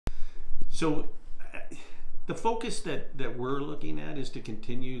So the focus that we're looking at is to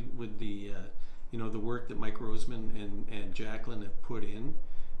continue with the the work that Mike Roseman and Jacqueline have put in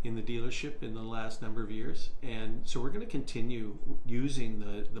the dealership in the last number of years, and so we're going to continue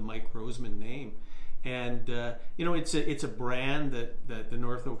using the Mike Roseman name, and it's a brand that the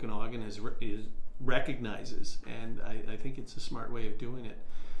North Okanagan recognizes, and I think it's a smart way of doing it.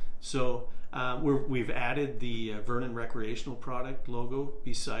 So we've added the Vernon Recreational Product logo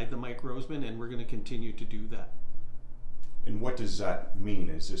beside the Mike Roseman, and we're going to continue to do that. And what does that mean?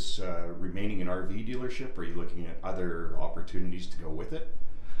 Is this remaining an RV dealership, or are you looking at other opportunities to go with it?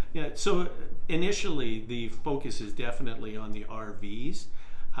 Yeah, so initially the focus is definitely on the RVs.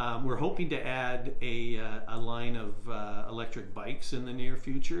 We're hoping to add a line of electric bikes in the near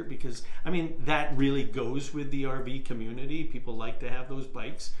future, because I mean that really goes with the RV community. People like to have those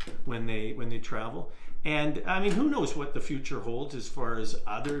bikes when they travel, and I mean, who knows what the future holds as far as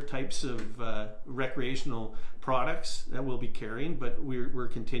other types of recreational products that we'll be carrying. But we're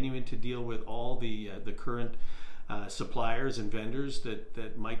continuing to deal with all the current suppliers and vendors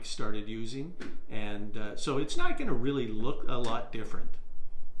that Mike started using, and so it's not going to really look a lot different.